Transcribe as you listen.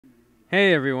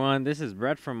Hey everyone, this is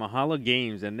Brett from Mahalo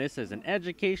Games, and this is an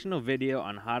educational video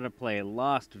on how to play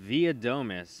Lost via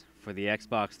Domus for the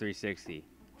Xbox 360.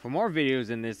 For more videos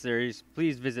in this series,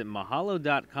 please visit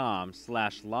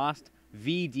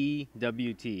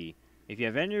mahalo.com/lostvdwt. If you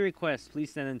have any requests,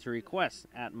 please send them to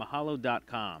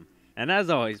requests@mahalo.com. And as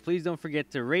always, please don't forget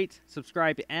to rate,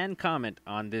 subscribe, and comment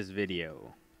on this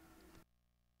video.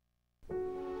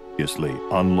 Previously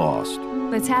on Lost.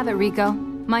 Let's have it, Rico.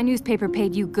 My newspaper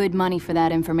paid you good money for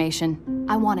that information.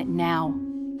 I want it now.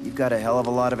 You've got a hell of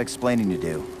a lot of explaining to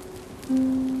do.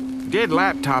 Dead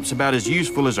laptop's about as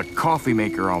useful as a coffee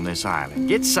maker on this island.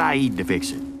 Get Saeed to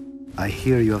fix it. I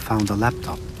hear you have found a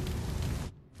laptop.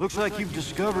 Looks like you've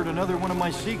discovered another one of my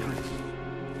secrets.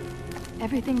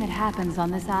 Everything that happens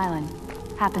on this island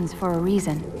happens for a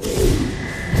reason.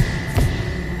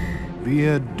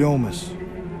 Via Domus.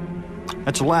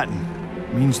 That's Latin.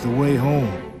 Means the way home.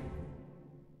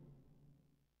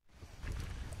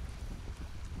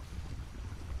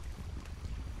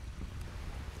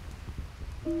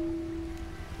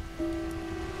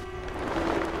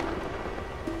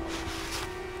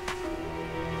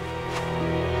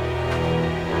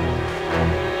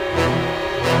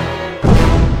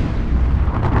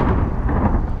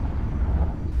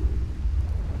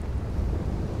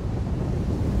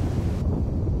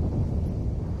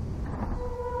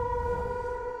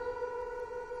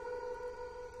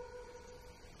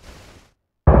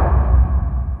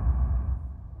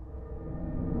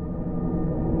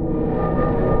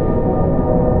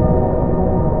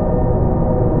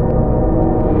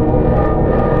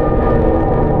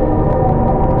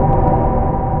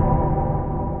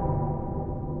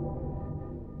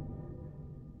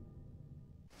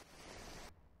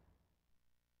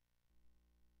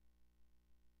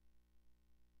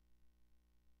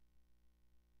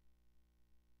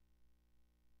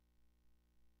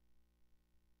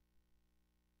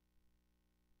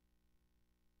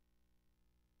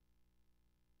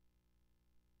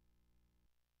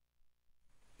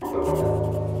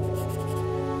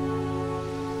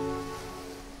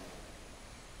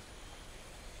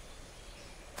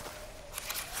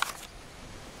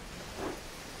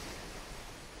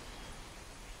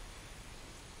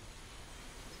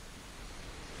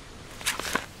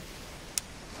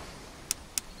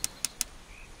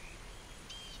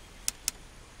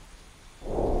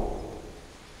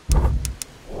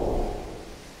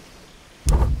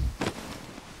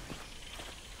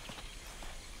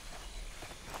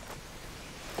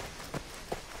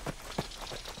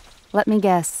 Let me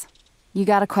guess. You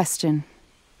got a question.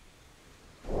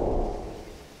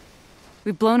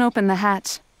 We've blown open the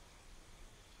hatch.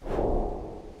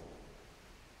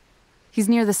 He's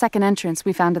near the second entrance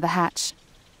we found to the hatch.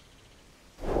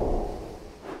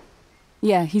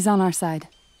 Yeah, he's on our side.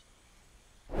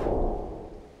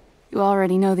 You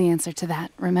already know the answer to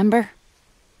that, remember?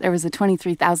 There was a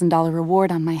 $23,000 reward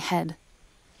on my head.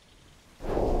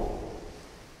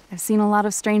 I've seen a lot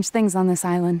of strange things on this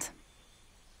island.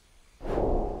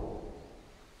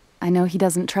 I know he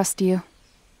doesn't trust you.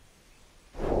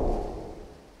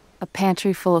 A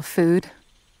pantry full of food.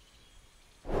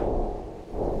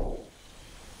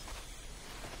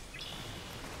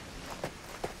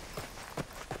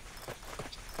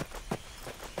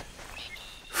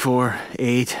 Four,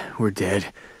 8, we're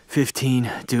dead. 15,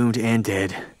 doomed and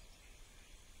dead.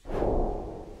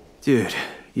 Dude,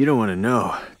 you don't want to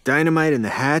know. Dynamite in the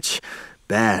hatch?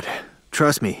 Bad.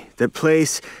 Trust me, that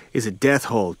place is a death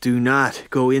hole. Do not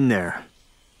go in there.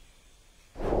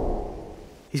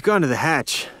 He's gone to the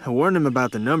hatch. I warned him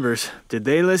about the numbers. Did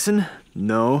they listen?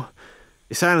 No.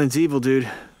 This island's evil, dude.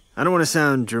 I don't want to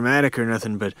sound dramatic or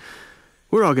nothing, but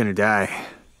we're all gonna die.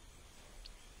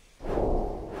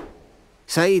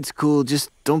 Saeed's cool, just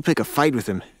don't pick a fight with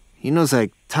him. He knows,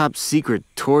 like, top secret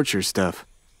torture stuff.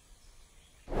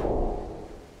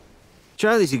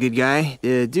 Charlie's a good guy.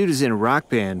 The dude is in a rock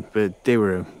band, but they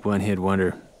were a one-hit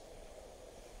wonder.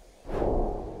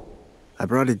 I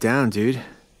brought it down, dude.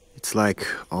 It's like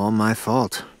all my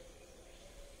fault.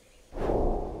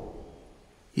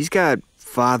 He's got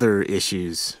father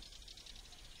issues.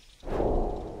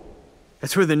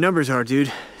 That's where the numbers are,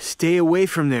 dude. Stay away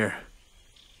from there.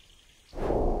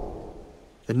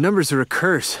 The numbers are a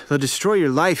curse. They'll destroy your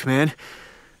life, man.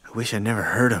 I wish I never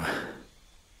heard them.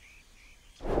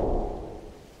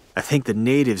 I think the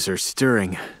natives are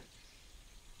stirring.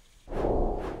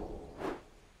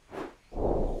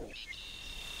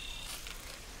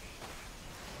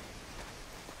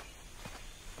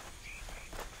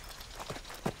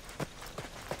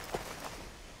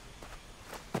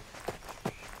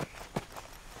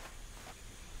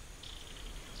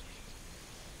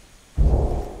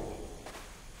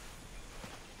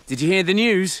 Did you hear the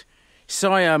news?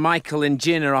 Sawyer, Michael and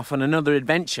Jin are off on another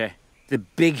adventure. The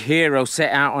big hero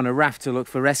set out on a raft to look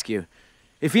for rescue.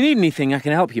 If you need anything, I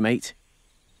can help you, mate.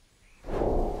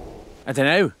 I don't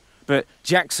know, but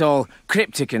Jack's all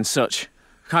cryptic and such.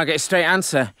 Can't get a straight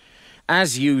answer.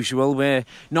 As usual, we're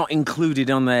not included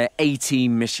on the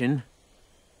A-Team mission.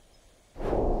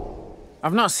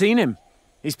 I've not seen him.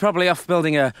 He's probably off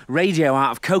building a radio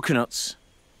out of coconuts.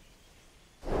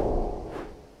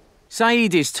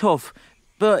 Saeed is tough,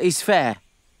 but he's fair.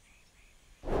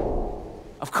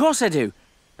 Of course I do.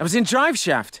 I was in Drive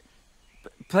Shaft.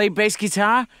 Played bass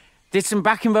guitar, did some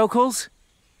backing vocals.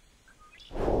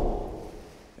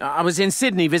 I was in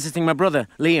Sydney visiting my brother,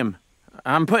 Liam.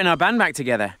 I'm putting our band back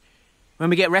together. When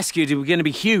we get rescued, we're going to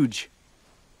be huge.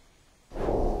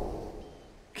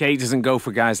 Kate doesn't go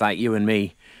for guys like you and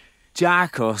me.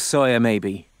 Jack or Sawyer,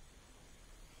 maybe.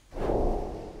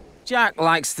 Jack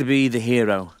likes to be the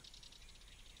hero.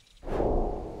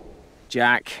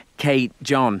 Jack, Kate,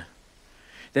 John.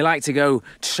 They like to go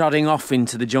trotting off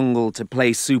into the jungle to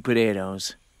play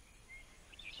superheroes.